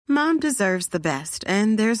Mom deserves the best,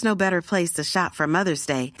 and there's no better place to shop for Mother's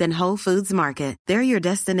Day than Whole Foods Market. They're your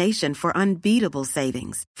destination for unbeatable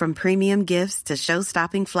savings, from premium gifts to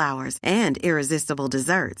show-stopping flowers and irresistible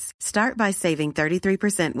desserts. Start by saving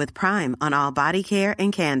 33% with Prime on all body care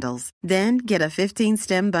and candles. Then get a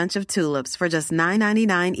 15-stem bunch of tulips for just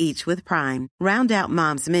 $9.99 each with Prime. Round out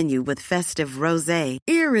Mom's menu with festive rosé,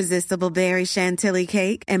 irresistible berry chantilly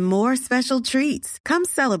cake, and more special treats. Come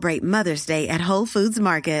celebrate Mother's Day at Whole Foods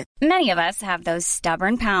Market. Many of us have those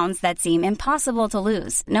stubborn pounds that seem impossible to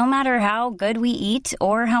lose, no matter how good we eat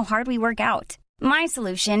or how hard we work out. My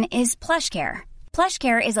solution is PlushCare.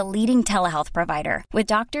 PlushCare is a leading telehealth provider with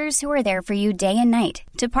doctors who are there for you day and night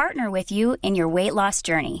to partner with you in your weight loss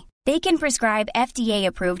journey. They can prescribe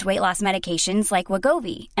FDA-approved weight loss medications like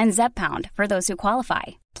Wegovy and Zepbound for those who qualify.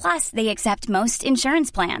 Plus, they accept most insurance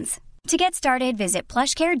plans. To get started, visit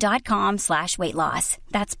plushcare.com/weightloss.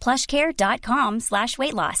 That's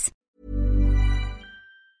plushcare.com/weightloss.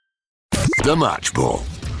 The Match Ball.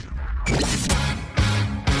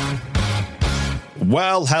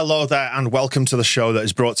 Well, hello there, and welcome to the show that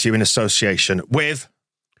is brought to you in association with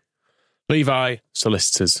Levi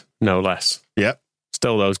Solicitors, no less. Yep.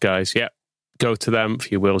 Still those guys, yep. Go to them for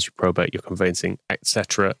your wills, your probate, your conveyancing,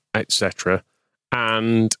 etc., etc.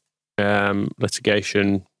 And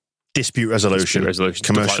litigation, dispute resolution,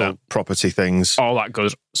 commercial like property things. All that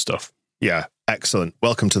good stuff. Yeah, excellent.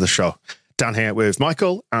 Welcome to the show. Dan here with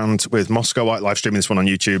Michael and with Moscow White, live streaming this one on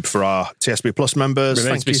YouTube for our TSB Plus members.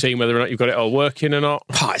 Remains to be seen whether or not you've got it all working or not.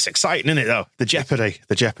 Oh, it's exciting, isn't it, though? The jeopardy.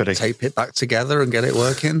 Tape it back together and get it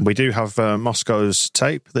working. We do have Moscow's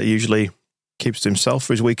tape that he usually keeps to himself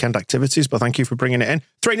for his weekend activities, but thank you for bringing it in.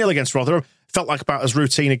 3-0 against Rotherham. Felt like about as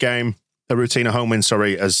routine a home win,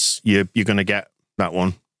 as you're going to get that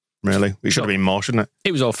one, really. It should have been more, shouldn't it?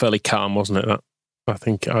 It was all fairly calm, wasn't it, that? I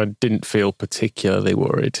think I didn't feel particularly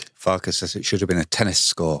worried. Farkas says it should have been a tennis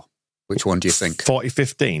score. Which one do you think?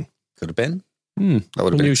 40-15. Could have been. That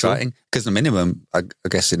would have been exciting. Because the minimum, I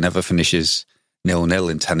guess it never finishes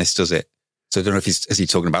 0-0 in tennis, does it? So I don't know if is he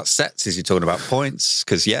talking about sets? Is he talking about points?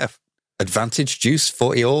 Because, advantage juice,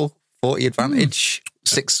 40 advantage,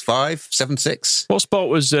 6-5, 7-6. What sport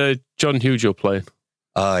was John Hugel playing?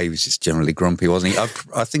 He was just generally grumpy, wasn't he?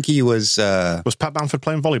 I think he was... was Pat Bamford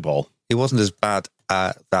playing volleyball? He wasn't as bad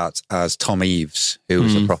at that as Tom Eaves, who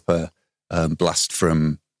was a proper blast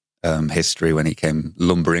from history when he came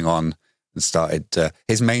lumbering on and started.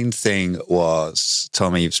 His main thing was,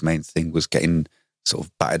 Tom Eaves' main thing was getting sort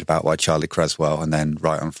of batted about by Charlie Creswell, and then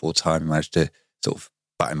right on full time he managed to sort of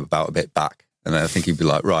bat him about a bit back. And then I think he'd be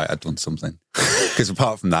like, right, I've done something. Because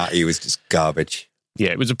apart from that, he was just garbage. Yeah,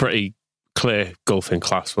 it was a pretty clear golfing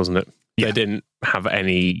class, wasn't it? Yeah. They didn't have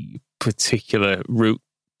any particular route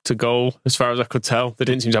to goal, as far as I could tell. They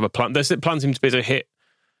didn't seem to have a plan. Their plan seemed to be to hit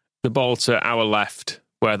the ball to our left,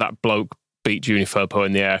 where that bloke beat Junior Firpo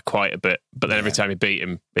in the air quite a bit. But then every time he beat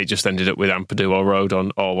him, it just ended up with Ampadu or Rodon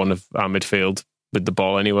or one of our midfield with the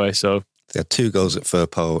ball anyway. So they had 2 goals at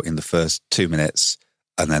Firpo in the first 2 minutes,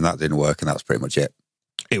 and then that didn't work, and that was pretty much it.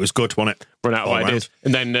 It was good, wasn't it? Run out of ideas.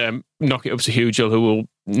 And then knock it up to Hugel, who will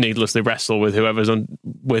needlessly wrestle with whoever's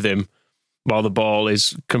with him while the ball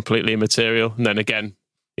is completely immaterial. And then again,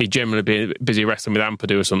 he'd generally be busy wrestling with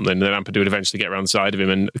Ampadu or something, and then Ampadu would eventually get around the side of him,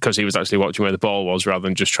 and because he was actually watching where the ball was rather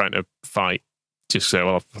than just trying to fight, just say,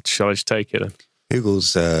 well, shall I just take it then?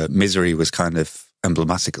 Hugel's misery was kind of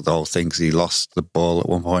emblematic of the whole thing, because he lost the ball at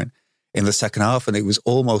one point in the second half, and it was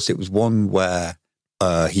one where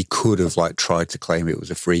he could have tried to claim it was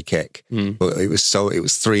a free kick, but it was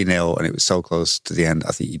 3-0 and it was so close to the end.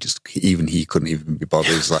 I think he couldn't even be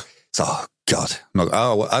bothered. He was like, oh God,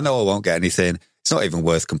 I know I won't get anything. It's not even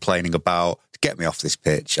worth complaining about. Get me off this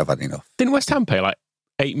pitch. I've had enough. Didn't West Ham pay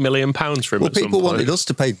 £8 million for him at some point? Well, people wanted us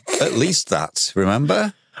to pay at least that,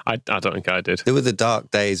 remember? I don't think I did. There were the dark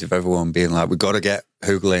days of everyone being like, we've got to get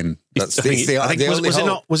Hugel in. Was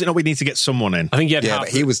it not we need to get someone in? I think he had but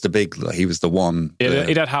he was the one.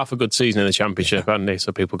 He'd had half a good season in the Championship, hadn't he?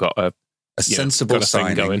 So people got a sensible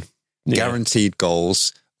signing, going. Guaranteed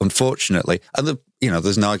goals. Unfortunately, and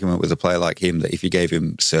there's an argument with a player like him that if you gave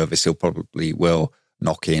him service, he'll probably will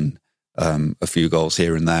knock in a few goals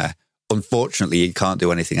here and there. Unfortunately, he can't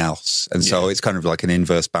do anything else. And so it's kind of like an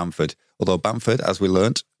inverse Bamford. Although Bamford, as we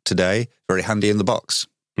learnt today, very handy in the box.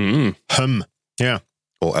 Yeah.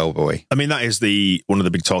 Or elbowy. I mean, that is one of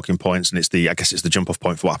the big talking points, and I guess it's the jump-off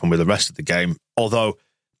point for what happened with the rest of the game. Although,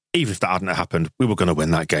 even if that hadn't happened, we were going to win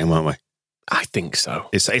that game, weren't we? I think so.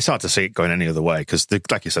 It's hard to see it going any other way, because,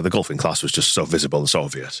 like you said, the golfing class was just so visible and so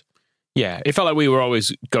obvious. Yeah, it felt like we were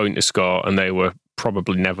always going to score, and they were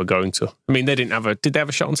probably never going to. I mean, did they have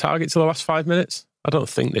a shot on target till the last 5 minutes? I don't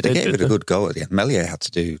think they They did. gave it a good go at the end. Melier had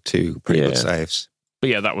to do 2 pretty good saves. But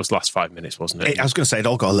yeah, that was last 5 minutes, wasn't it? I was going to say, it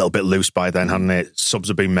all got a little bit loose by then, hadn't it? Subs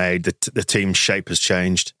have been made. The team's shape has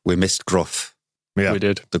changed. We missed Gruff. Yeah, we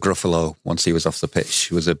did. The Gruffalo, once he was off the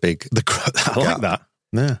pitch, was a big... I like that.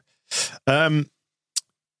 Yeah.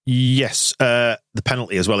 Yes, the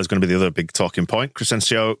penalty as well is going to be the other big talking point.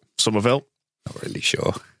 Crescencio Somerville. Not really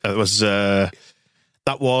sure. That was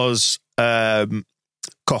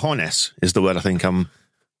cojones is the word I think I'm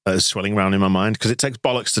swirling around in my mind, because it takes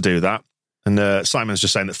bollocks to do that. And Simon's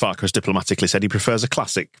just saying that Farke has diplomatically said he prefers a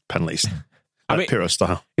classic penalty, Pirro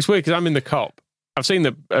style. It's weird because I'm in the Kop. I've seen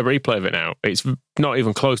a replay of it now. It's not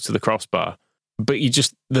even close to the crossbar, but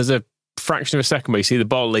there's a fraction of a second where you see the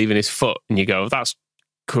ball leaving his foot and you go, that's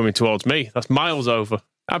coming towards me. That's miles over.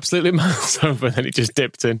 Absolutely miles over. And then it just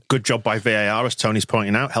dipped in. Good job by VAR, as Tony's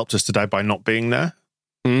pointing out. Helped us today by not being there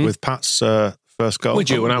with Pat's first goal. Would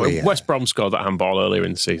you? West Brom scored that handball earlier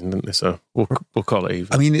in the season, didn't they? So we'll call it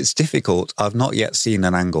even. I mean, it's difficult. I've not yet seen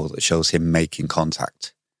an angle that shows him making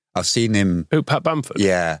contact. I've seen him... Who, Pat Bamford?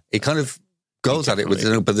 Yeah. He kind of goes at it,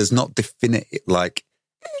 but there's not definitive... Like,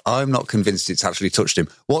 I'm not convinced it's actually touched him.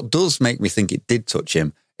 What does make me think it did touch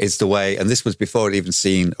him is the way, and this was before I'd even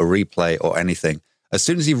seen a replay or anything, as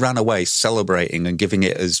soon as he ran away celebrating and giving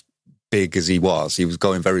it as big as he was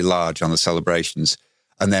going very large on the celebrations,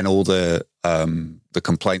 and then all the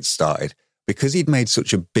complaints started. Because he'd made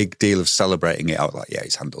such a big deal of celebrating it, I was like, yeah,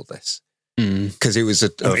 he's handled this. Because it was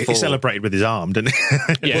he celebrated with his arm, didn't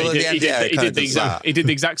he? Yeah, well, he did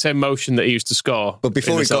the exact same motion that he used to score. But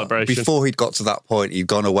before he'd got to that point, he'd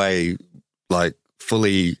gone away like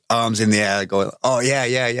fully arms in the air, going, "Oh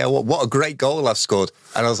yeah, what a great goal I've scored!"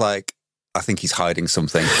 And I was like, I think he's hiding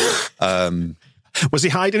something. Was he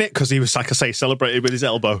hiding it because he was, like I say, celebrated with his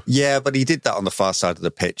elbow? Yeah, but he did that on the far side of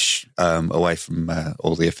the pitch, away from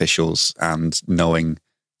all the officials, and knowing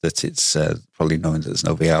that it's probably knowing that there's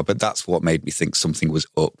no VR. But that's what made me think something was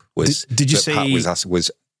up. Did you see Pat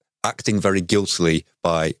was acting very guiltily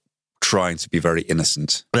by trying to be very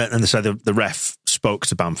innocent? And so the ref spoke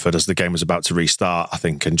to Bamford as the game was about to restart, I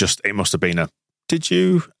think, and just it must have been did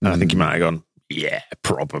you? And I think he might have gone, yeah,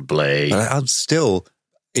 probably. But I'm still,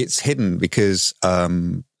 it's hidden because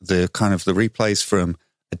the kind of the replays from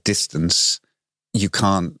a distance, you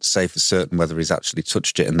can't say for certain whether he's actually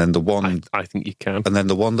touched it. And then the one... I think you can. And then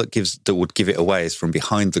the one that would give it away is from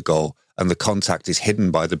behind the goal, and the contact is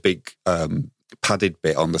hidden by the big padded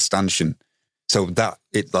bit on the stanchion. So that,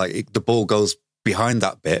 the ball goes behind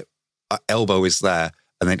that bit, elbow is there,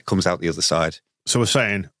 and then it comes out the other side. So we're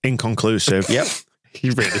saying, inconclusive. Yep. He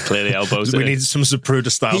really clearly elbows it. We need some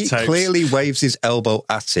Zapruder-style tapes. He clearly waves his elbow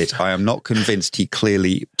at it. I am not convinced he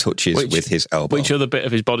clearly touches with his elbow. Which other bit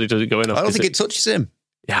of his body does it go in? I don't think it touches him.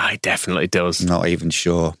 Yeah, it definitely does. Not even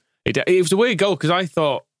sure. It was a weird goal because I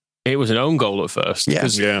thought it was an own goal at first.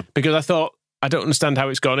 Yeah. Because I thought, I don't understand how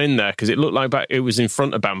it's gone in there, because it looked like it was in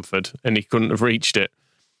front of Bamford and he couldn't have reached it.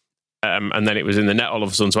 And then it was in the net all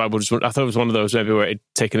of a sudden. So I thought it was one of those maybe where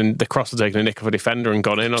the cross had taken a nick of a defender and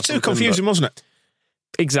gone in. It's too confusing, wasn't it?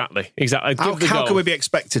 Exactly. How can we be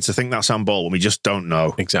expected to think that's handball when we just don't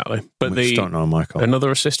know? Exactly. But we just don't know, Michael.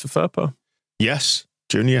 Another assist for Firpo. Yes,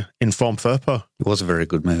 Junior, informed Firpo. It was a very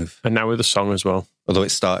good move. And now with a song as well. Although it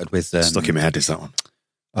started with... Stuck in my head, is that one?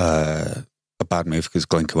 A bad move because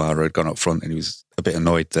Glenn Kamara had gone up front and he was a bit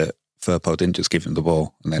annoyed that Firpo didn't just give him the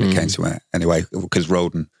ball, and then it came to it. Anyway, because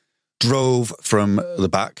Roden drove from the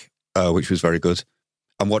back, which was very good.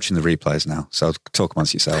 I'm watching the replays now, so talk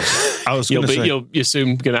amongst yourselves. I was you're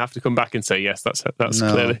soon going to have to come back and say, yes, that's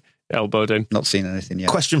clearly elbowed in. Not seen anything yet.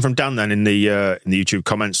 Question from Dan then in the YouTube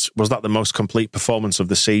comments, was that the most complete performance of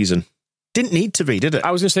the season? Didn't need to be, did it?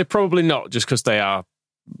 I was going to say probably not, just because they are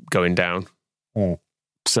going down.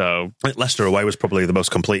 So Leicester away was probably the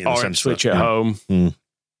most complete in the sense Switch at home.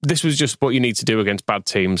 This was just what you need to do against bad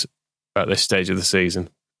teams at this stage of the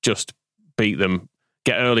season. Just beat them,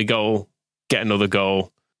 get early goal, get another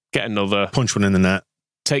goal, get another, punch one in the net,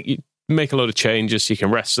 make a load of changes so you can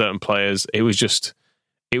rest certain players. It was just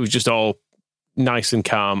all nice and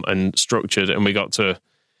calm and structured, and we got to,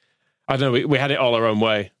 I don't know, we had it all our own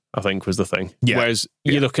way, I think was the thing. Yeah. Whereas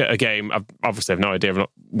you look at a game, I obviously have no idea of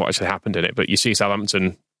what actually happened in it, but you see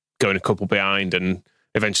Southampton going a couple behind and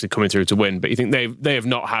eventually coming through to win. But you think they have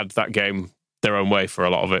not had that game their own way for a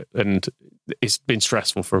lot of it, and it's been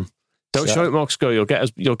stressful for them. Don't show it, Mark Score. You'll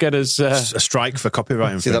get us a strike for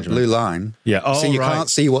copyright infringement. See that blue line? Yeah. Oh, so you can't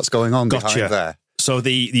see what's going on behind there. So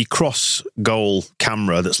the cross goal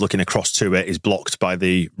camera that's looking across to it is blocked by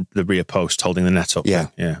the rear post holding the net up. Yeah.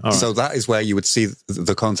 All right. So that is where you would see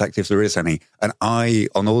the contact if there is any. And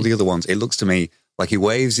on all the other ones, it looks to me Like he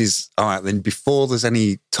waves his arm, then before there's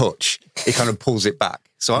any touch, he kind of pulls it back.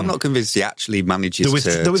 So I'm not convinced he actually manages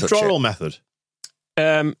the withdrawal method.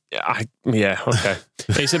 Okay.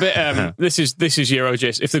 It's a bit. This is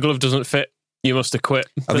Eurogist. If the glove doesn't fit, you must have quit.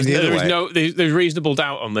 There's reasonable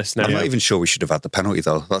doubt on this now. I'm not even sure we should have had the penalty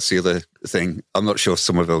though. That's the other thing. I'm not sure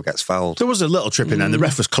Somerville gets fouled. There was a little trip in there, and the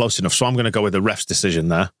ref was close enough, so I'm going to go with the ref's decision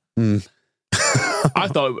there. I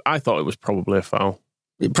thought it was probably a foul.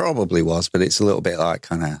 It probably was, but it's a little bit like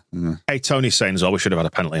kind of. Hey, Tony's saying as well, we should have had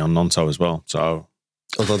a penalty on Nonto as well. So,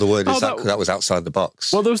 although the word is that was outside the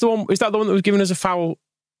box. Well, there was the one. Is that the one that was given as a foul?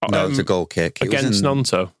 No, it's a goal kick against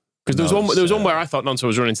Nonto. Because there was one where I thought Nonto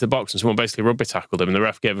was running to the box and someone basically rugby tackled him, and the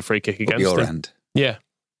ref gave a free kick against your him. End. Yeah,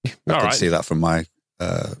 I could see that from my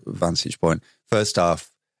vantage point. First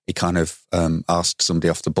half, he kind of asked somebody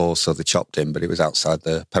off the ball, so they chopped him, but it was outside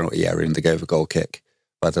the penalty area, and they gave a goal kick.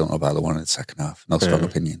 But I don't know about the one in the second half. No strong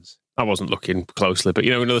opinions. I wasn't looking closely, but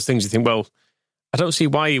one of those things you think, well, I don't see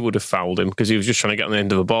why he would have fouled him because he was just trying to get on the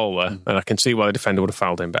end of the ball there, and I can see why the defender would have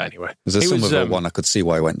fouled him. But anyway, there's some of one I could see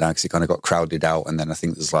why he went down because he kind of got crowded out, and then I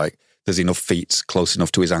think there's enough feet close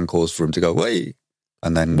enough to his ankles for him to go wait,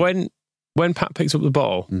 and then when Pat picked up the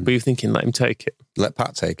ball, were you thinking let him take it? Let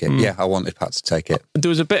Pat take it. Yeah, I wanted Pat to take it. There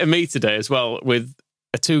was a bit of me today as well with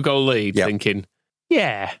a 2-goal lead, thinking.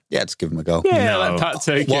 Yeah, just give him a go. Yeah, let Pat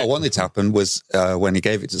take it. What I wanted to happen was when he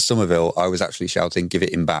gave it to Somerville, I was actually shouting, give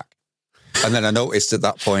it him back. And then I noticed at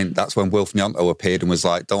that point, that's when Wilf Nyonto appeared and was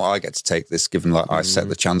like, don't I get to take this, given I set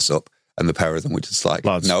the chance up. And the pair of them were just like,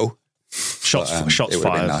 lads, no. Shots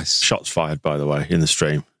fired. Nice. Shots fired, by the way, in the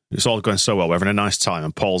stream. It's all going so well. We're having a nice time,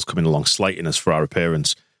 and Paul's coming along slating us for our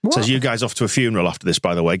appearance. What? Says, you guys off to a funeral after this,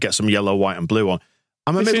 by the way. Get some yellow, white and blue on.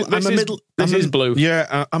 This is blue.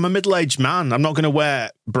 Yeah, I'm a middle-aged man. I'm not going to wear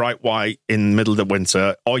bright white in the middle of the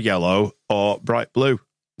winter, or yellow, or bright blue.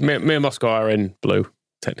 Me and Moscow are in blue,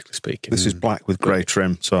 technically speaking. This is black with grey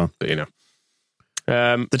trim, so... But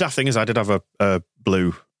the daft thing is I did have a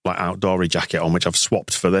blue, outdoory jacket on, which I've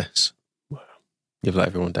swapped for this. Wow. You've let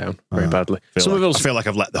everyone down very badly. I feel like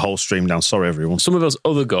I've let the whole stream down. Sorry, everyone. Somerville's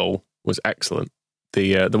other goal was excellent.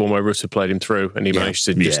 The one where Rutter played him through, and he managed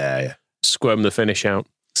to just... squirm the finish out.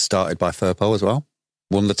 Started by Firpo as well.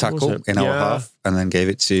 Won the tackle in our half and then gave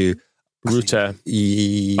it to Rutter. Did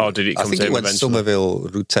it come to him eventually? Went Somerville,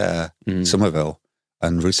 Rutter, Somerville,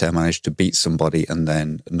 and Rutter managed to beat somebody and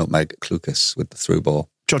then nutmeg Klukas with the through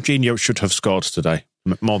ball. Jorginho should have scored today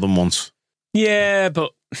more than once. Yeah,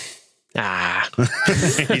 but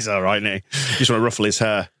he's all right, isn't he? Just want to ruffle his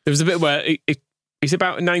hair. There was a bit where he's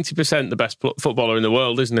about 90% the best footballer in the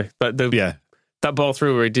world, isn't he? That ball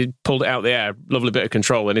through where he pulled it out the air, lovely bit of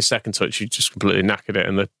control. In his second touch, he just completely knackered it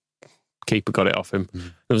and the keeper got it off him.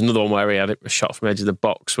 There was another one where he had a shot from the edge of the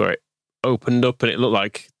box where it opened up and it looked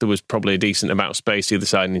like there was probably a decent amount of space either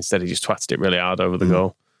side, and instead he just twatted it really hard over the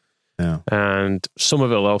goal. Yeah. And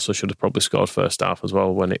Somerville also should have probably scored first half as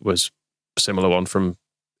well when it was a similar one from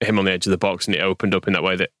him on the edge of the box and it opened up in that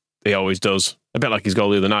way that he always does. A bit like his goal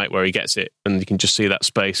the other night where he gets it and you can just see that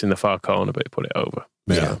space in the far corner, but he put it over.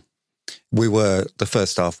 Yeah. The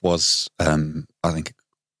first half was, I think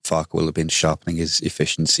Farke will have been sharpening his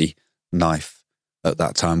efficiency knife at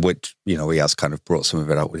that time, which, he has kind of brought some of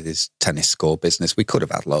it out with his tennis score business. We could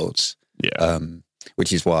have had loads. Yeah.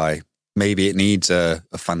 Which is why maybe it needs a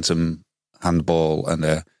phantom handball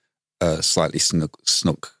and a slightly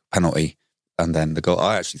snuck penalty. And then the goal,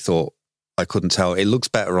 I actually thought, I couldn't tell. It looks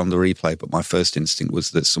better on the replay, but my first instinct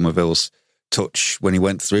was that Somerville's touch when he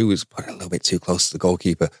went through was put a little bit too close to the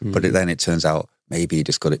goalkeeper, but then it turns out maybe he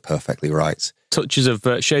just got it perfectly right. Touches of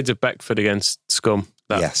shades of Beckford against Scum.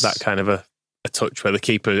 That kind of a touch where the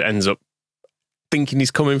keeper ends up thinking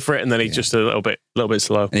he's coming for it and then he's just a little bit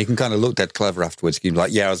slow. And you can kind of look dead clever afterwards. You can be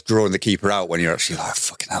like, I was drawing the keeper out when you're actually like,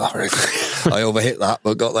 fucking hell, I overhit that,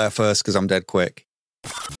 but got there first because I'm dead quick.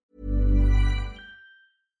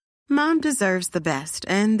 Mom deserves the best,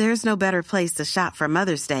 and there's no better place to shop for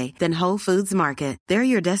Mother's Day than Whole Foods Market. They're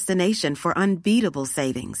your destination for unbeatable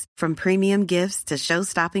savings, from premium gifts to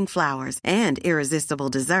show-stopping flowers and irresistible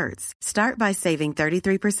desserts. Start by saving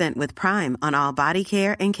 33% with Prime on all body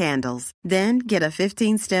care and candles. Then get a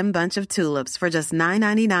 15-stem bunch of tulips for just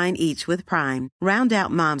 $9.99 each with Prime. Round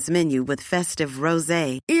out Mom's menu with festive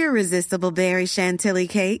rosé, irresistible berry chantilly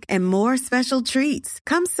cake, and more special treats.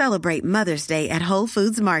 Come celebrate Mother's Day at Whole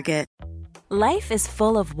Foods Market. Life is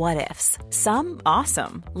full of what-ifs. Some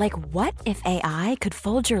awesome, like what if AI could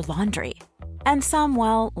fold your laundry? And some,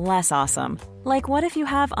 well, less awesome, like what if you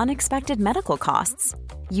have unexpected medical costs?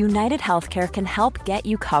 United Healthcare can help get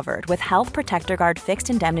you covered with Health Protector Guard fixed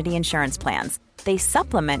indemnity insurance plans. They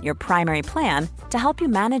supplement your primary plan to help you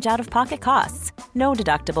manage out-of-pocket costs. No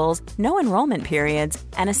deductibles, no enrollment periods,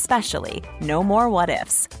 and especially no more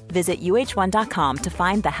what-ifs. Visit uh1.com to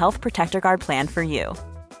find the Health Protector Guard plan for you.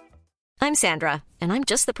 I'm Sandra, and I'm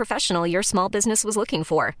just the professional your small business was looking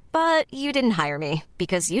for. But you didn't hire me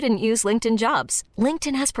because you didn't use LinkedIn Jobs.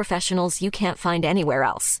 LinkedIn has professionals you can't find anywhere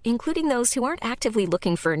else, including those who aren't actively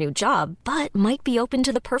looking for a new job, but might be open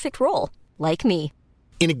to the perfect role, like me.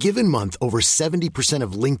 In a given month, over 70%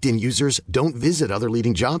 of LinkedIn users don't visit other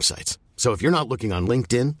leading job sites. So if you're not looking on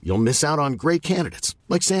LinkedIn, you'll miss out on great candidates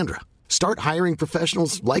like Sandra. Start hiring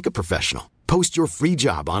professionals like a professional. Post your free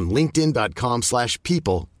job on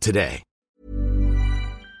linkedin.com/people today.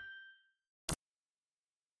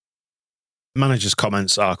 Manager's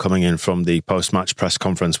comments are coming in from the post-match press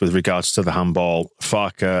conference with regards to the handball.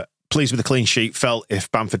 Farke, pleased with the clean sheet, felt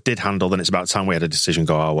if Bamford did handle, then it's about time we had a decision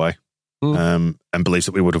go our way. And believes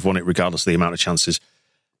that we would have won it regardless of the amount of chances.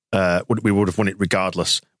 We would have won it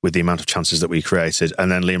regardless with the amount of chances that we created.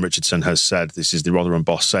 And then Liam Richardson has said, this is the Rotherham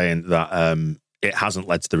boss saying that it hasn't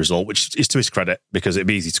led to the result, which is to his credit, because it'd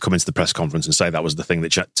be easy to come into the press conference and say that was the thing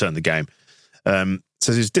that turned the game.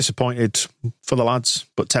 Says he's disappointed for the lads,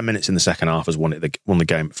 but 10 minutes in the second half has won the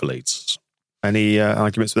game for Leeds. Any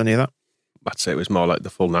arguments with any of that? I'd say it was more like the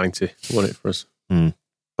full 90 won it for us.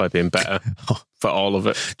 By being better for all of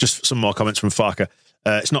it. Just some more comments from Farke.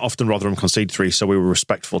 It's not often Rotherham concede 3, so we were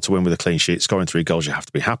respectful to win with a clean sheet. Scoring 3 goals, you have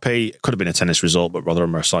to be happy. It could have been a tennis result, but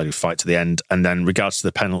Rotherham are a side who fight to the end. And then, regards to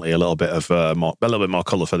the penalty, a little bit more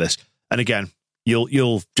colour for this. And again,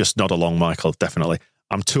 you'll just nod along, Michael. Definitely,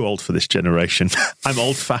 I'm too old for this generation. I'm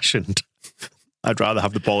old-fashioned. I'd rather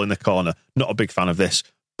have the ball in the corner. Not a big fan of this,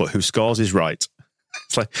 but who scores is right.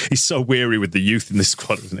 It's like he's so weary with the youth in this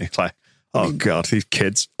squad, isn't he? It's like, oh God, these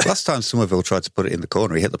kids. Last time Somerville tried to put it in the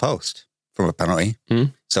corner, he hit the post from a penalty.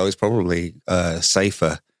 So it's probably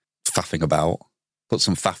safer faffing about, put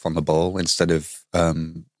some faff on the ball instead of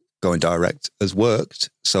going direct has worked.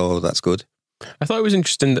 So that's good. I thought it was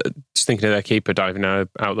interesting, that, just thinking of their keeper diving out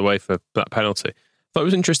of the way for that penalty. I thought it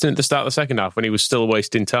was interesting at the start of the second half when he was still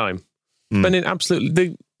wasting time. Spending absolutely,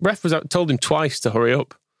 the ref told him twice to hurry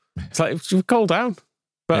up. It's like, cool down.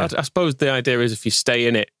 But I suppose the idea is if you stay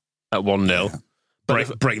in it at 1-0,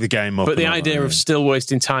 break the game up. But the idea of still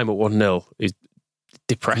wasting time at 1-0 is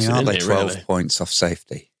depressing, isn't it? 12 really? points off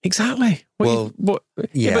safety. But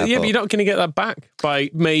you're not going to get that back by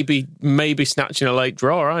maybe snatching a late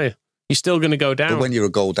draw, are you? You're still going to go down. But when you're a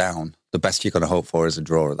goal down, the best you're going to hope for is a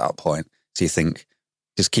draw at that point. So you think,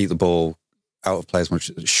 just keep the ball out of play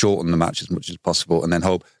shorten the match as much as possible, and then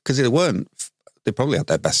hope, because they probably had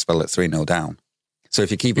their best spell at 3-0 down. So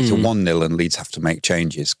if you keep it to 1-0 and Leeds have to make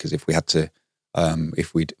changes, because if we had to,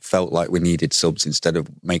 if we'd felt like we needed subs instead of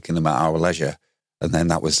making them at our leisure, and then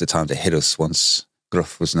that was the time to hit us once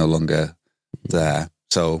Gruff was no longer there.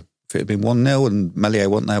 So if it had been 1-0 and Meslier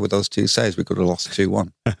wasn't there with those 2 saves, we could have lost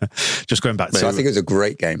 2-1. Just going back to... So I think it was a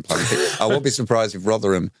great game plan. I won't be surprised if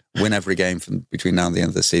Rotherham win every game from between now and the end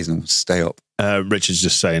of the season and stay up. Richard's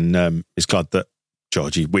just saying he's glad that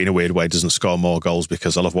Georgie, in a weird way, doesn't score more goals,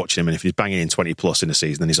 because I love watching him, and if he's banging in 20 plus in a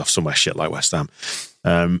season, then he's off somewhere shit like West Ham.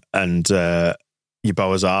 And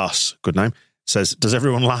Yeboah's arse, good name, says, does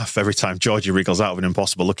everyone laugh every time Georgie wriggles out of an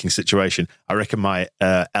impossible looking situation? I reckon my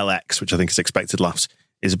LX, which I think is expected laughs,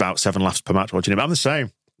 is about 7 laughs per match watching him. I'm the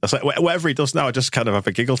same. That's like, whatever he does now, I just kind of have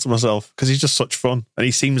a giggle to myself, because he's just such fun, and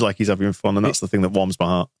he seems like he's having fun, and that's the thing that warms my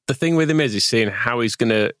heart. The thing with him is seeing how he's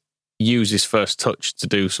going to use his first touch to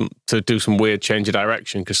do some weird change of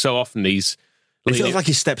direction, because so often it feels like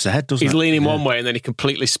he steps ahead, doesn't he's it? Leaning one way and then he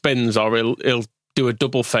completely spins, or he'll do a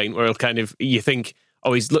double feint where you think,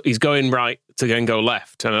 oh, he's going right to then go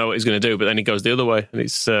left, and I know what he's going to do, but then he goes the other way, and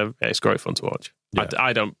it's great fun to watch. Yeah.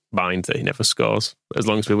 I don't mind that he never scores, as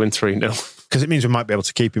long as we win 3-0. Because it means we might be able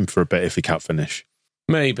to keep him for a bit if he can't finish.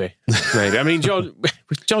 Maybe. I mean, John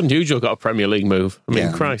Ujo got a Premier League move. I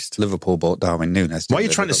mean, Christ. Liverpool bought Darwin Núñez. Why are you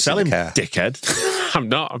trying to sell him, dickhead? I'm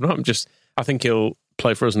not. I think he'll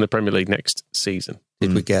play for us in the Premier League next season.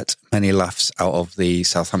 Did we get many laughs out of the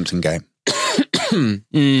Southampton game?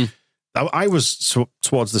 I was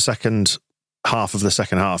towards the second half of the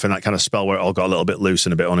second half, in that kind of spell where it all got a little bit loose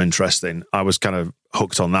and a bit uninteresting. I was kind of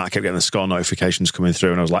hooked on that. I kept getting the score notifications coming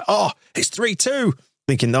through, and I was like, oh, it's 3-2.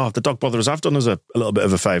 Thinking, the dog botherers have done us a little bit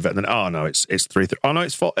of a favour. And then, it's 3-3. Oh, no,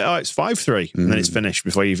 it's 5-3. And then it's finished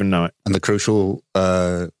before you even know it. And the crucial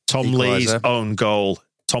Tom Lee's own goal.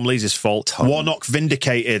 Tom Lee's fault. Warnock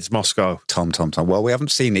vindicated, Moscow. Tom. Well, we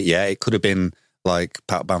haven't seen it yet. It could have been like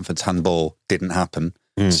Pat Bamford's handball didn't happen.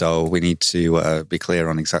 So we need to be clear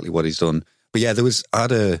on exactly what he's done. But yeah, I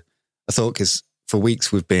had a thought, because for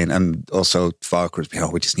weeks we've been, and also Farker's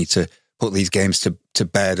been, we just need to put these games to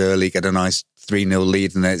bed early, get a nice 3-0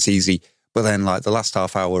 lead, and then it's easy. But then, like, the last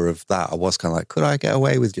half hour of that, I was kind of like, could I get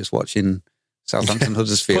away with just watching Southampton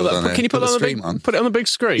Huddersfield can you put it on the big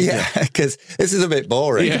screen? Yeah, because this is a bit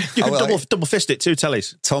boring. Yeah. You can double fist it, 2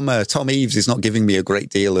 tellies. Tom Eaves is not giving me a great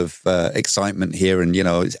deal of excitement here, and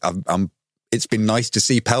it's been nice to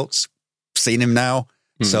see Peltz. Seen him now,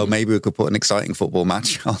 so maybe we could put an exciting football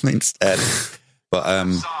match on instead. But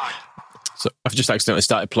so I've just accidentally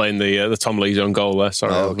started playing the Tom Lee's own goal there.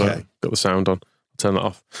 Sorry, I've got the sound on. I'll turn that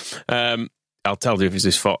off. I'll tell you if it's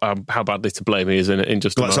his fault, how badly to blame he is in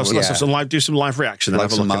just a moment. Let's do some live reaction.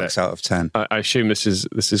 Like some marks out of 10. I assume this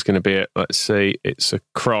is going to be it. Let's see. It's a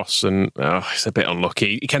cross, and it's a bit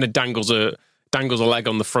unlucky. He kind of dangles a leg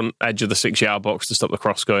on the front edge of the 6-yard box to stop the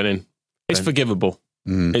cross going in. It's forgivable.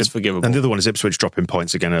 It's forgivable. And the other one is Ipswich dropping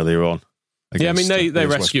points again earlier on. Yeah, I mean, they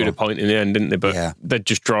rescued a point in the end, didn't they? But they're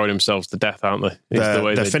just drawing themselves to death, aren't they?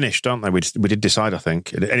 They're finished, aren't they? We did decide, I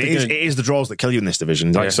think. And it is the draws that kill you in this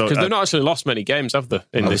division. Because they've not actually lost many games, have they,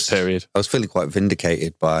 in this period? I was feeling quite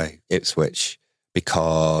vindicated by Ipswich,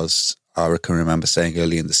 because I can remember saying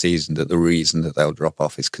early in the season that the reason that they'll drop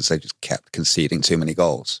off is because they just kept conceding too many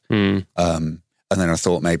goals. And then I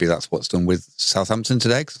thought maybe that's what's done with Southampton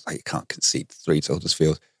today, because you can't concede 3 to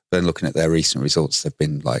Huddersfield. But then looking at their recent results, they've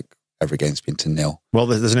been every game's been to 0. Well,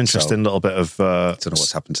 there's an interesting little bit of... I don't know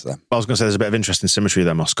what's happened to them. I was going to say there's a bit of interesting symmetry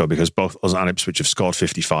there, Moscow, because both us and Ipswich have scored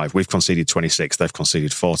 55. We've conceded 26. They've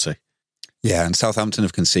conceded 40. Yeah, and Southampton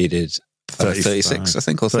have conceded 36, I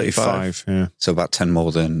think, or 35. Yeah. So about 10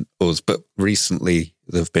 more than us. But recently,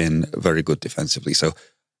 they've been very good defensively. So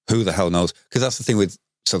who the hell knows? Because that's the thing with...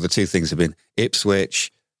 So the two things have been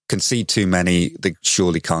Ipswich concede too many. They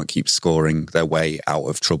surely can't keep scoring their way out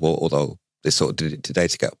of trouble, although they sort of did it today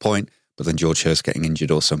to get a point. But then George Hurst getting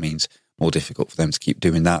injured also means more difficult for them to keep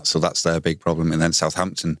doing that. So that's their big problem. And then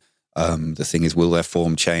Southampton, the thing is, will their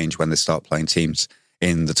form change when they start playing teams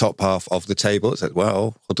in the top half of the table? It's like,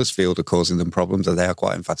 well, Huddersfield are causing them problems, and they are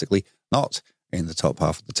quite emphatically not in the top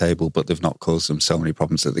half of the table, but they've not caused them so many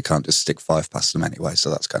problems that they can't just stick 5 past them anyway. So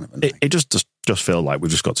that's kind of annoying. It just feel like we've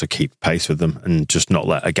just got to keep pace with them and just not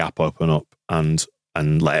let a gap open up and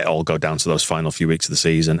let it all go down to those final few weeks of the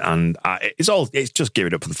season. And it's just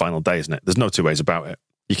gearing up for the final day, isn't it? There's no two ways about it.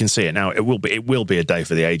 You can see it now. It will be a day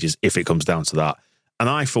for the ages if it comes down to that. And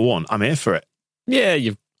I, for one, I'm here for it. Yeah,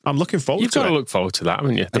 I'm looking forward to it. You've got to look forward to that,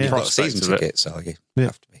 haven't you? And you've got season tickets, so you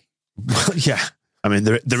have to be. Yeah. I mean,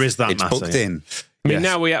 there is that. It's booked in. I mean,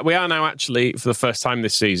 now we are now actually, for the first time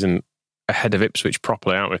this season, ahead of Ipswich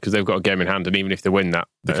properly, aren't we? Because they've got a game in hand, and even if they win that,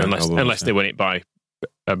 unless they win it by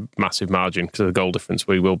a massive margin because of the goal difference,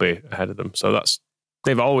 we will be ahead of them. So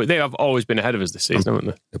they have always been ahead of us this season,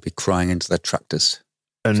 haven't they? They'll be crying into their tractors.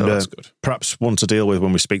 And so that's good. Perhaps one to deal with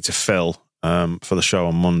when we speak to Phil for the show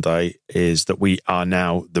on Monday is that we are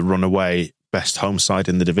now the runaway best home side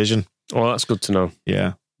in the division. Well, that's good to know.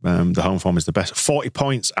 Yeah. The home form is the best. 40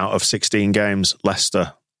 points out of 16 games.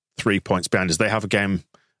 Leicester, 3 points behind us. They have a game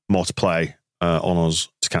more to play on us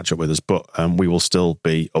to catch up with us, but we will still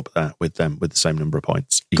be up there with them with the same number of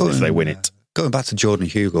points, even if they win it. Going back to Jordan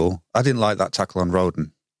Hugill, I didn't like that tackle on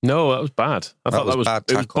Roden. No, that was bad. I thought that was bad.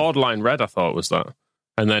 It was borderline red, I thought it was that.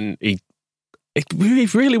 And then it's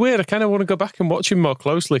really weird. I kind of want to go back and watch him more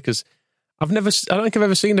closely because I don't think I've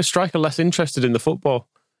ever seen a striker less interested in the football.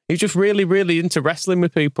 He's just really, really into wrestling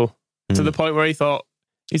with people to the point where he thought,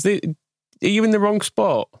 are you in the wrong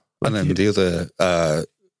sport? And then the other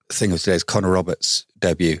thing of today is Connor Roberts'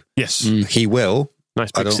 debut. Yes. He will.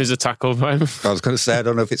 Nice big scissor tackle by him. I was going to say, I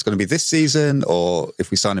don't know if it's going to be this season or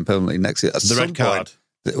if we sign him permanently next year. The red card.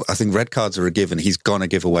 I think red cards are a given. He's going to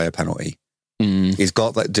give away a penalty. He's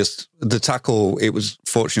got that just the tackle. It was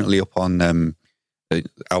fortunately up on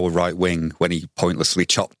our right wing when he pointlessly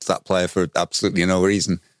chopped that player for absolutely no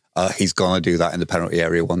reason. He's going to do that in the penalty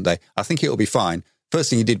area one day. I think it'll be fine. First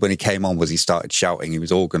thing he did when he came on was he started shouting. He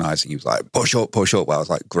was organising. He was like, push up, push up. Well, I was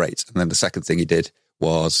like, great. And then the second thing he did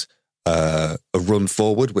was a run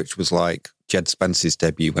forward, which was like Jed Spence's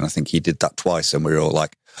debut when I think he did that twice. And we were all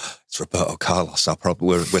like, it's Roberto Carlos.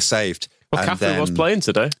 We're saved. Well, Caffrey was playing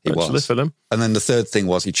today, actually, for them. And then the third thing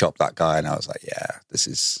was he chopped that guy. And I was like, yeah, this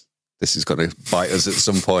is going to bite us at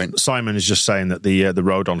some point. Simon is just saying that the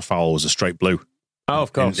Rodon foul was a straight blue. Oh,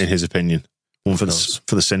 of course. In his opinion. One for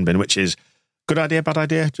the sin bin, which is good idea, bad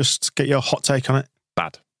idea? Just get your hot take on it.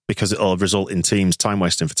 Bad. Because it'll result in teams time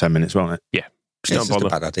wasting for 10 minutes, won't it? Yeah. It's just a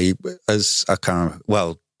bad idea.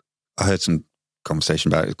 I heard some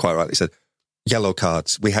conversation about it, quite rightly said, yellow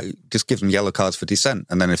cards. Just give them yellow cards for dissent,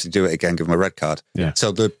 and then if they do it again, give them a red card. Yeah.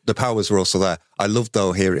 So the powers were also there. I loved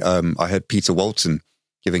though here. I heard Peter Walton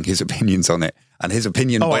giving his opinions on it, and his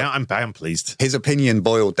opinion. I'm pleased. His opinion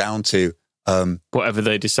boiled down to whatever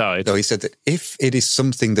they decide. So he said that if it is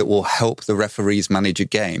something that will help the referees manage a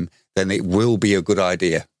game, then it will be a good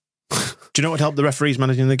idea. Do you know what would help the referees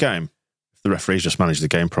managing the game? If the referees just manage the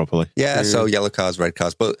game properly. Yeah, so yellow cards, red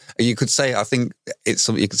cards. But you could say, I think it's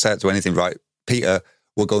something you could say it to anything, right? Peter,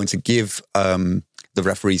 we're going to give the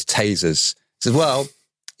referees tasers. He says, well,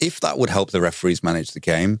 if that would help the referees manage the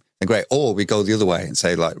game, then great. Or we go the other way and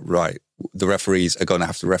say, like, right, the referees are going to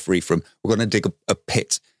have to referee from, we're going to dig a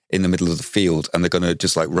pit in the middle of the field, and they're going to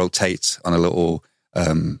just like rotate on a little...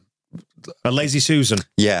 a lazy Susan.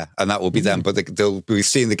 Yeah, and that will be them. But they'll be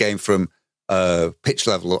seeing the game from pitch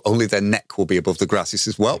level, only their neck will be above the grass. He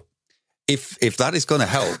says, well, if that is going to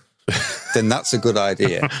help, then that's a good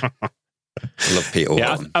idea. I love Peter.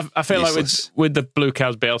 Yeah, I feel like with the Blue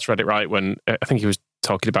Cows, Bielsa read it right when I think he was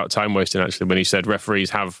talking about time wasting, actually, when he said referees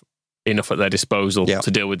have enough at their disposal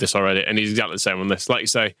to deal with this already. And he's exactly the same on this. Like you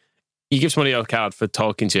say, you give somebody a card for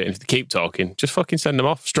talking to you, and if they keep talking, just fucking send them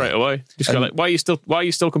off straight away. Just go like, why are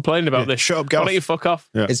you still complaining about this? Shut up, go. Why don't you fuck off?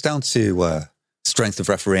 Yeah. It's down to strength of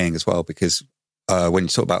refereeing as well, because when you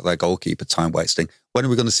talk about their goalkeeper time wasting, when are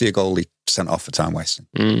we going to see a goalie sent off for time wasting?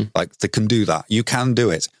 Like, they can do that. You can do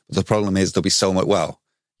it. But the problem is there'll be so much,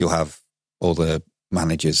 you'll have all the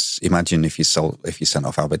managers. Imagine if you sent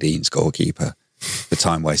off Aberdeen's goalkeeper for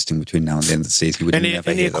time wasting between now and the end of the season. You would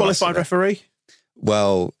never hear a qualified referee?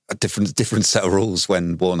 Well, a different set of rules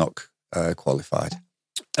when Warnock qualified.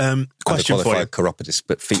 Question for you. Chiropodist,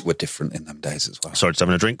 but feet were different in them days as well. Sorry, just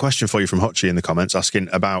having a drink. Question for you from Hutchie in the comments, asking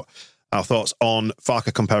about our thoughts on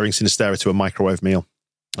Farke comparing Sinistera to a microwave meal.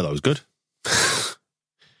 Oh, that was good.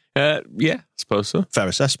 Yeah, I suppose so. Fair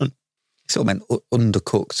assessment. He sort of meant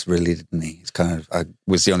undercooked, really, didn't he? It's kind of,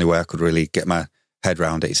 was the only way I could really get my head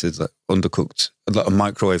around it. He said that undercooked, a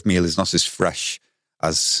microwave meal is not as fresh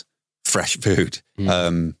as fresh food,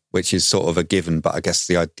 which is sort of a given. But I guess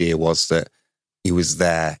the idea was that he was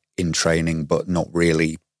there in training, but not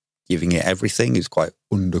really giving it everything. He's quite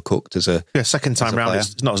undercooked as a second time round.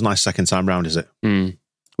 It's not as nice second time round, is it? Well,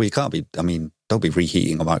 you can't be. I mean, don't be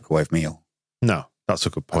reheating a microwave meal. No, that's a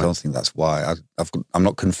good point. I don't think that's why. I'm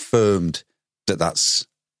not confirmed that that's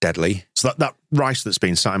deadly. So that rice that's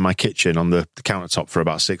been sat in my kitchen on the countertop for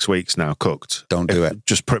about 6 weeks now, cooked. Don't do it.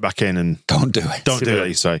 Just put it back in and don't do it. Don't do it.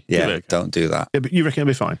 You say, yeah, don't do that. Yeah, but you reckon it'll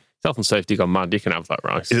be fine? Health and safety gone mad. You can have that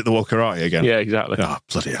rice. Is it the Walkerati again? Yeah, exactly. Oh,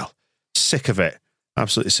 bloody hell! Sick of it.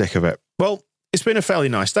 Absolutely sick of it. Well, it's been a fairly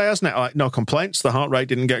nice day, hasn't it? Like, no complaints. The heart rate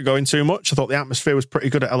didn't get going too much. I thought the atmosphere was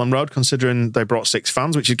pretty good at Ellen Road, considering they brought 6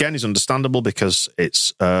 fans, which again is understandable because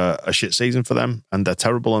it's a shit season for them and they're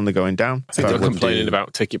terrible and they're going down. I think they were complaining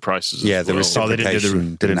about ticket prices. Yeah, the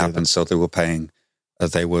reciprocation didn't happen, so they were paying.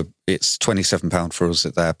 It's £27 for us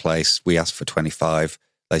at their place. We asked for 25.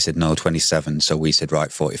 They said no, 27. So we said right,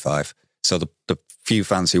 45. So the few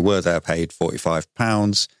fans who were there paid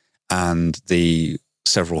 £45, and the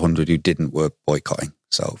several hundred who didn't were boycotting.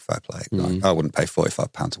 So fair play. I wouldn't pay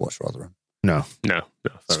 £45 to watch Rotherham. No.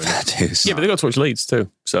 Fair dues. Yeah, but they got to watch Leeds too.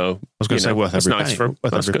 So I was going to say worth every penny.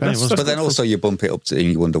 But then also you bump it up and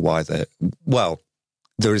you wonder why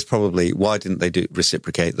there is probably, why didn't they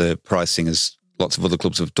reciprocate the pricing as lots of other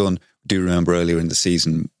clubs have done? Do you remember earlier in the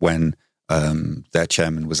season when their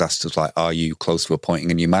chairman was asked, like, are you close to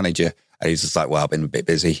appointing a new manager? And he's just like, well, I've been a bit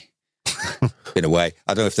busy. In a way.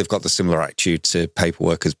 I don't know if they've got the similar attitude to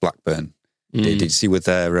paperwork as Blackburn. Did you see with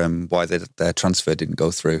their why their transfer didn't go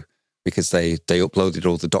through? Because they uploaded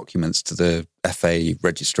all the documents to the FA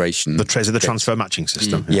registration. The transfer matching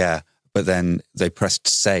system. Yeah, but then they pressed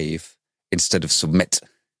save instead of submit.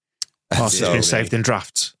 So it's been saved in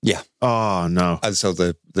drafts? Yeah. Oh, no. And so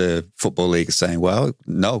the Football League is saying, well,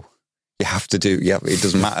 no. You have to do. Yeah, it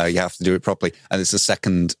doesn't matter. You have to do it properly, and it's the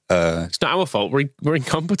second. It's not our fault. We're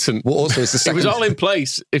incompetent. Well, also, it's the second. It was all in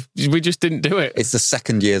place. If we just didn't do it, it's the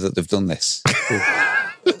second year that they've done this.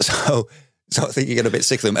 So I think you get a bit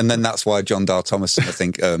sick of them, and then that's why John Dar Thomason, I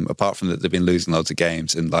think, apart from that they've been losing loads of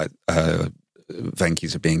games and like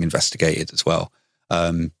Venky's are being investigated as well.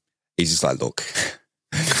 He's just like, look,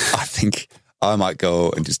 I think I might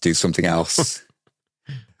go and just do something else.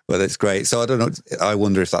 But it's great. So I don't know. I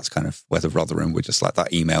wonder if that's kind of whether Rotherham were just like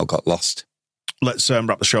that email got lost. Let's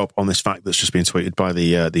wrap the show up on this fact that's just been tweeted by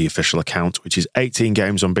the official account, which is 18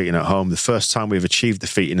 games unbeaten at home. The first time we've achieved the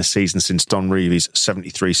feat in a season since Don Reevy's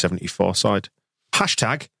 73-74 side.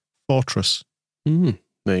 Hashtag Fortress. There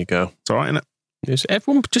you go. It's all right, isn't it? Yes,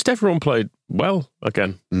 everyone played well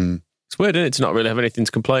again. It's weird, isn't it, to not really have anything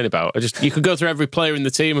to complain about. You could go through every player in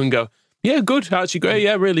the team and go, yeah, good, actually great,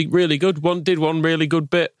 yeah, really, really good. Did one really good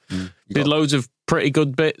bit. Did loads of pretty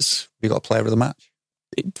good bits. You got a player of the match?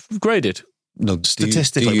 Graded. No,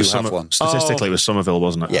 statistically, do you have one? Statistically, it was Somerville,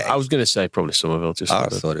 wasn't it? Yeah. I was going to say probably Somerville. I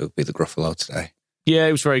thought it would be the Gruffalo today. Yeah,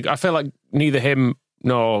 it was very good. I feel like neither him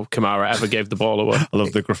nor Kamara ever gave the ball away. I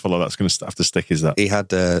love the Gruffalo. That's going to have to stick, is that? He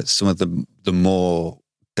had some of the more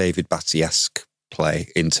David Batty-esque play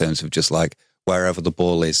in terms of just like wherever the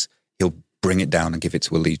ball is, he'll bring it down and give it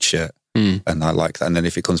to a Leeds shirt. And I like that. And then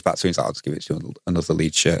if it comes back to him, I'll just give it to another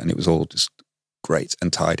Leeds shirt. And it was all just great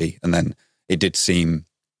and tidy. And then it did seem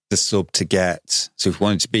the sub to get, so if we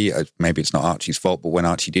wanted to be, maybe it's not Archie's fault, but when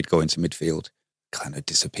Archie did go into midfield, kind of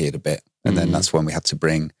disappeared a bit. And then that's when we had to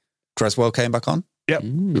bring, Creswell came back on.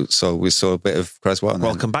 Yep. So we saw a bit of Creswell. And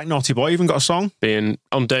Welcome back, Naughty Boy. Even got a song? Being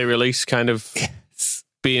on day release, kind of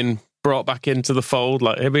being brought back into the fold.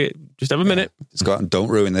 Like, hey, just have a minute. Just go out and don't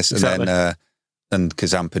ruin this. Exactly. And then,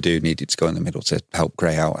 Kazan Purdue needed to go in the middle to help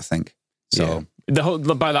Gray out, I think. So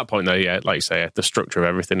by that point, though, yeah, like you say, the structure of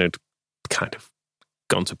everything had kind of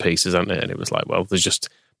gone to pieces, hadn't it? And it was like, well, there's just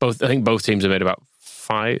I think both teams have made about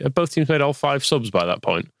 5. Both teams made all 5 subs by that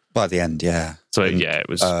point. By the end, yeah. So it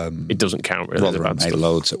was. It doesn't count really. Rotherham made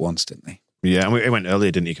loads at once, didn't they? Yeah, and it went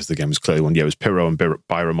earlier, didn't he? Because the game was clearly won. Yeah, it was Pirro and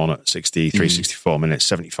Byram on at 63, 64 minutes,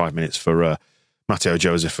 75 minutes for Matteo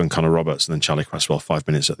Joseph and Connor Roberts, and then Charlie Cresswell 5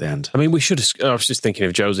 minutes at the end. I mean, I was just thinking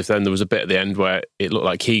of Joseph then. There was a bit at the end where it looked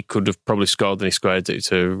like he could have probably scored, then he squared it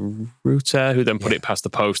to Ruter, who then put it past the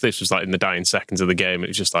post. This was like in the dying seconds of the game. It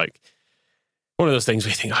was just like one of those things where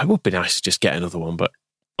you think, it would be nice to just get another one, but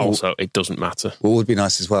also it doesn't matter. What would be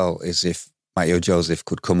nice as well is if Matteo Joseph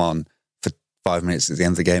could come on for 5 minutes at the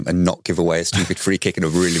end of the game and not give away a stupid free kick in a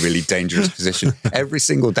really, really dangerous position. Every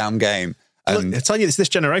single damn game. And I tell you, it's this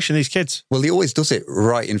generation, these kids. Well, he always does it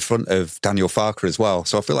right in front of Daniel Farker as well.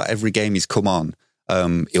 So I feel like every game he's come on,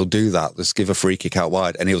 he'll do that. Just give a free kick out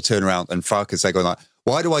wide and he'll turn around and Farker's there going like,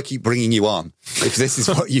 why do I keep bringing you on if this is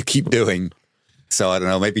what you keep doing? So I don't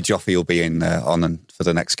know, maybe Joffrey will be on for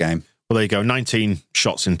the next game. Well, there you go. 19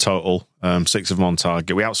 shots in total, 6 of them on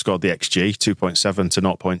target. We outscored the XG, 2.7 to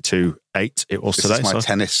 0.28. It was this today. Is my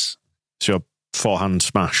tennis. It's your forehand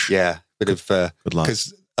smash. Yeah. Bit of, good luck.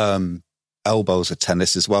 Because elbows are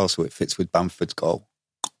tennis as well, so it fits with Bamford's goal.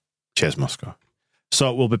 Cheers, Moscow.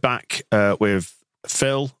 So we'll be back with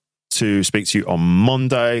Phil to speak to you on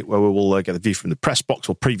Monday, where we will get a view from the press box.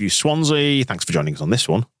 We'll preview Swansea. Thanks for joining us on this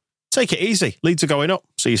one. Take it easy. Leeds are going up.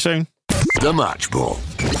 See you soon. The Match Ball.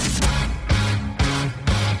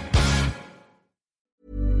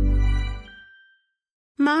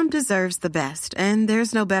 Mom deserves the best, and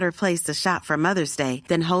there's no better place to shop for Mother's Day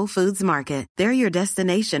than Whole Foods Market. They're your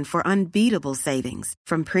destination for unbeatable savings,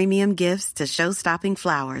 from premium gifts to show-stopping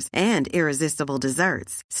flowers and irresistible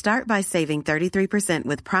desserts. Start by saving 33%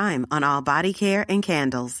 with Prime on all body care and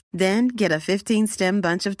candles. Then get a 15-stem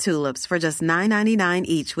bunch of tulips for just $9.99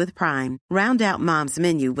 each with Prime. Round out Mom's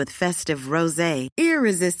menu with festive rosé,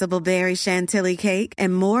 irresistible berry chantilly cake,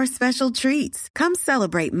 and more special treats. Come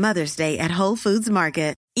celebrate Mother's Day at Whole Foods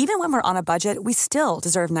Market. Even when we're on a budget, we still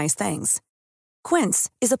deserve nice things. Quince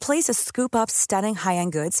is a place to scoop up stunning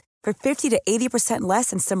high-end goods for 50 to 80%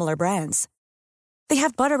 less than similar brands. They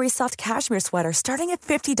have buttery soft cashmere sweaters starting at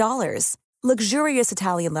 $50, luxurious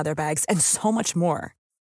Italian leather bags, and so much more.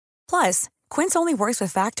 Plus, Quince only works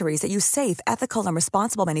with factories that use safe, ethical, and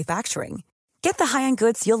responsible manufacturing. Get the high-end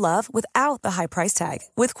goods you'll love without the high price tag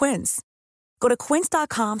with Quince. Go to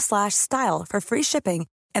quince.com/style for free shipping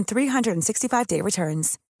and 365-day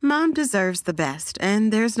returns. Mom deserves the best,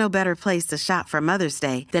 and there's no better place to shop for Mother's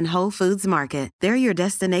Day than Whole Foods Market. They're your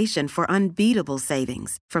destination for unbeatable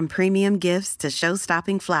savings, from premium gifts to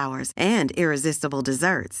show-stopping flowers and irresistible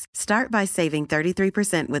desserts. Start by saving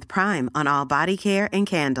 33% with Prime on all body care and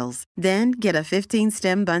candles. Then get a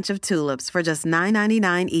 15-stem bunch of tulips for just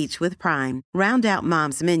 $9.99 each with Prime. Round out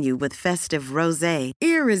Mom's menu with festive rosé,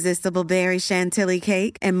 irresistible berry chantilly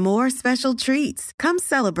cake, and more special treats. Come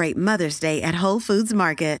celebrate Mother's Day at Whole Foods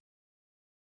Market.